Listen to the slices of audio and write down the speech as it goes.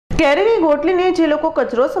કેરીની ગોટલીને જે લોકો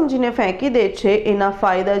કચરો સમજીને ફેંકી દે છે એના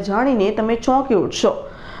ફાયદા જાણીને તમે ચોંકી ઉઠશો।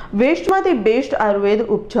 વેસ્ટમાંથી બેસ્ટ આયુર્વેદ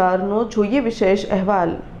ઉપચારનો જોઈએ વિશેષ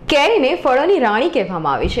અહેવાલ। કેરીને ફળોની રાણી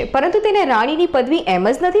કહેવામાં આવે છે, પરંતુ તેને રાણીની પદવી એમ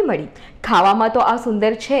જ નથી મળી। ખાવામાં તો આ સુંદર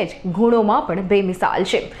છે જ, ગુણોમાં પણ બેમિસાલ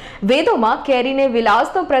છે। વેદોમાં કેરીને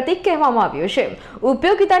વિલાસનો પ્રતીક કહેવામાં આવ્યો છે।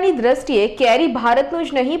 ઉપયોગિતાની દ્રષ્ટિએ કેરી ભારતનું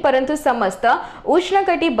જ નહીં પરંતુ સમસ્ત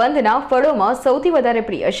ઉષ્ણકટિબંધના ફળોમાં સૌથી વધારે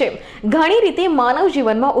પ્રિય છે। ઘણી રીતે માનવ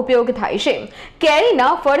જીવનમાં ઉપયોગ થાય છે।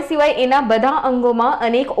 કેરીના ફળ સિવાય એના બધા અંગોમાં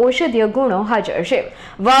અનેક ઔષધીય ગુણો હાજર છે।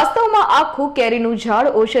 વાસ્તવમાં આખું કેરીનું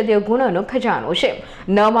ઝાડ ઔષધીય ગુણોનો ખજાનો છે।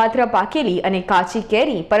 ન માત્ર પાકેલી અને કાચી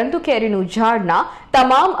કેરી, પરંતુ કેરીનું ઝાડના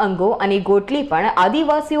તમામ અંગો અને ગોટલી પણ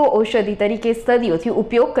આદિવાસીઓ ઔષધિ તરીકે સદીઓથી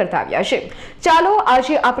ઉપયોગ કરતા આવ્યા છે। ચાલો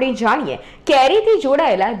આજે આપણે જાણીએ કેરીથી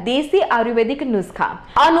જોડાયેલા દેશી આયુર્વેદિક નુસ્ખા।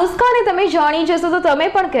 આ નુસ્ખાને તમે જાણી જશો તો તમે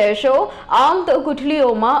પણ કહેશો, આમ તો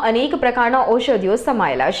ગુઠલીઓમાં અનેક પ્રકારના ઔષધિઓ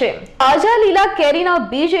સમાયેલા છે। તાજા લીલા કેરીના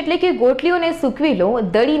બીજ એટલે કે ગોટલીઓને સૂકવી લો,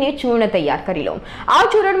 દળીને ચૂર્ણ તૈયાર કરી લો। આ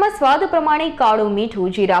ચૂર્ણમાં સ્વાદ પ્રમાણે કાળું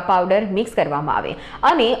મીઠું, જીરા પાવડર મિક્સ કરવામાં આવે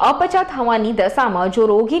અને અપચા થવાની દશામાં જો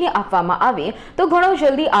રોગીને આપવામાં આવે તો ઘણો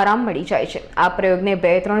જલ્દી આરામ મળી જાય છે। આ પ્રયોગને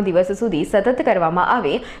 2-3 દિવસ સુધી સતત કરવામાં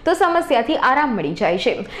આવે તો સમસ્યાથી આરામ મળી જાય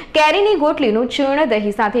છે। કેરીની ગોટલીનું ચૂર્ણ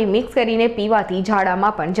દહીં સાથે મિક્સ કરીને પીવાથી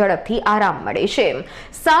ઝાડામાં પણ ઝડપથી આરામ મળે છે।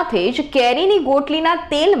 સાથે જ કેરીની ગોટલીના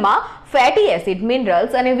તેલમાં ફેટી એસિડ,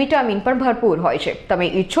 મિનરલ્સ અને વિટામિન પણ ભરપૂર હોય છે। તમે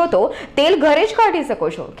ઈચ્છો તો તેલ ઘરે જ કાઢી શકો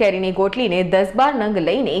છો। કેરીની ગોટલીને 10-12 નંગ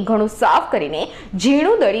લઈને ઘણું સાફ કરીને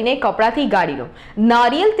ઝીણું દળીને કપડાથી ગાળી લો,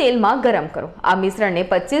 નારિયેલ તેલમાં ગરમ કરો। આ મિશ્રણને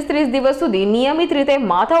 25-30 દિવસ સુધી નિયમિત રીતે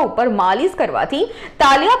માથા ઉપર માલિશ કરવાથી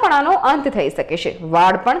તાલિયાપણાનો અંત થઈ શકે છે,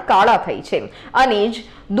 વાળ પણ કાળા થઈ છે અને જ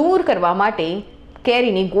દૂર કરવા માટે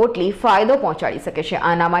કેરીની ગોટલી ફાયદો પહોંચાડી શકે છે।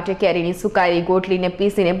 આના માટે કેરીની સુકાયેલી ગોટલીને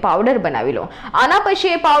પીસીને પાવડર બનાવી લો। આના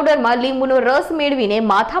પછી એ પાવડરમાં લીંબુનો રસ મેળવીને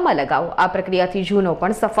માથામાં લગાવો। આ પ્રક્રિયાથી જૂનો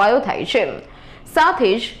પણ સફાયો થાય છે। સાથે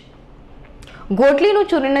જ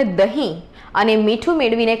ગોટલીનું ચૂર્ણ દહીં અને મીઠું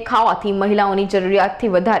મેળવીને ખાવાથી મહિલાઓની જરૂરિયાતથી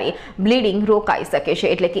વધારે બ્લીડિંગ રોકાઈ શકે છે,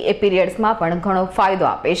 એટલે કે એ પીરિયડ્સમાં પણ ઘણો ફાયદો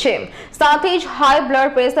આપે છે। સાથે જ હાઈ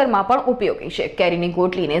બ્લડ પ્રેશરમાં પણ ઉપયોગી છે। કેરીની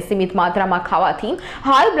ગોટલીને સીમિત માત્રામાં ખાવાથી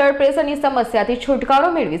હાઈ બ્લડ પ્રેશરની સમસ્યાથી છુટકારો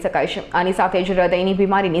મેળવી શકાય છે। આની સાથે જ હૃદયની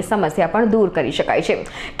બીમારીની સમસ્યા પણ દૂર કરી શકાય છે।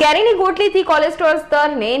 કેરીની ગોટલીથી કોલેસ્ટ્રોલ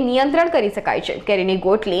સ્તરને નિયંત્રણ કરી શકાય છે। કેરીની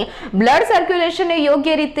ગોટલી બ્લડ સર્ક્યુલેશનને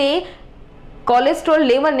યોગ્ય રીતે કોલેસ્ટ્રોલ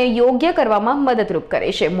લેવલને યોગ્ય કરવામાં મદદરૂપ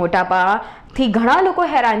કરે છે। મોટાપાથી ઘણા લોકો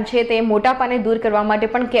હેરાન છે, તે મોટાપાને દૂર કરવા માટે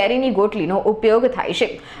પણ કેરીની ગોટલીનો ઉપયોગ થાય છે।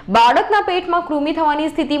 બાળકના પેટમાં કૃમિ થવાની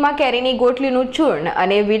સ્થિતિમાં કેરીની ગોટલીનું ચૂર્ણ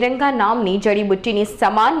અને વિરંગા નામની જડીબુટ્ટીની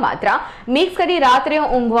સમાન માત્રા મિક્સ કરી રાત્રે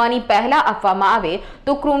ઊંઘવાની પહેલા આપવામાં આવે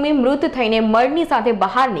તો કૃમિ મૃત થઈને મળની સાથે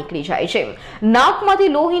બહાર નીકળી જાય છે।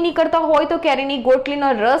 નાકમાંથી લોહી નીકળતા હોય તો કેરીની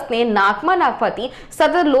ગોટલીનો રસને નાકમાં નાખવાથી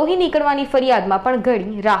સતત લોહી નીકળવાની ફરિયાદમાં પણ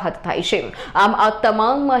ઘણી રાહત થાય છે। આમ આ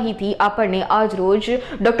તમામ માહિતી આપણને આજ રોજ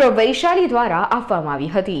ડોક્ટર વૈશાલી દ્વારા આપવામાં આવી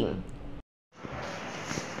હતી।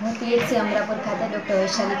 હું પીએચસી અમરાપુર ખાતે ડૉક્ટર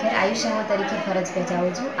વૈશાલી ખેર આયુષ્યમો તરીકે ફરજ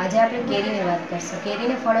બજાવું છું। આજે આપણે કેરીની વાત કરશું।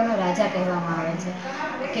 કેરીને ફળોનો રાજા કહેવામાં આવે છે।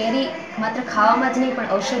 કેરી માત્ર ખાવામાં જ નહીં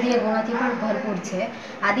પણ ઔષધીય ગુણોથી પણ ભરપૂર છે।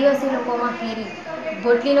 આદિવાસી લોકોમાં કેરી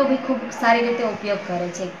ગોટલીનો બી ખૂબ સારી રીતે ઉપયોગ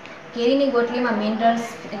કરે છે। કેરીની ગોટલીમાં મિનરલ્સ,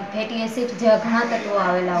 ફેટી એસિડ જેવા ઘણા તત્વો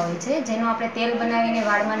આવેલા હોય છે, જેનું આપણે તેલ બનાવીને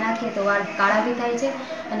વાળમાં નાખીએ તો વાળ કાળા બી થાય છે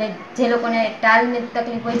અને જે લોકોને ટાળની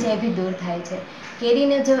તકલીફ હોય છે એ બી દૂર થાય છે।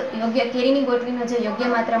 કેરીની ગોટલીનો જો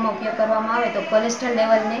યોગ્ય માત્રામાં ઉપયોગ કરવામાં આવે તો કોલેસ્ટ્રોલ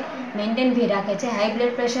લેવલને મેન્ટેન બી રાખે છે। હાઈ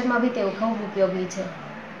બ્લડ પ્રેશરમાં બી તે ખૂબ ઉપયોગી છે।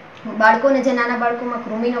 બાળકોને જે નાના બાળકોમાં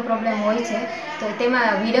કૃમિનો પ્રોબ્લેમ હોય છે તો તેમાં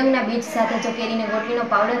વિરંગના બીજ સાથે જો કેરીની ગોટલીનો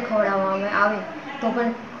પાવડર ખવડાવવામાં આવે તો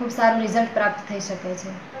પણ ખૂબ સારું રિઝલ્ટ પ્રાપ્ત થઈ શકે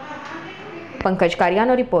છે। પંકજ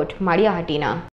કારિયાનો રિપોર્ટ, માળિયાહાટીના।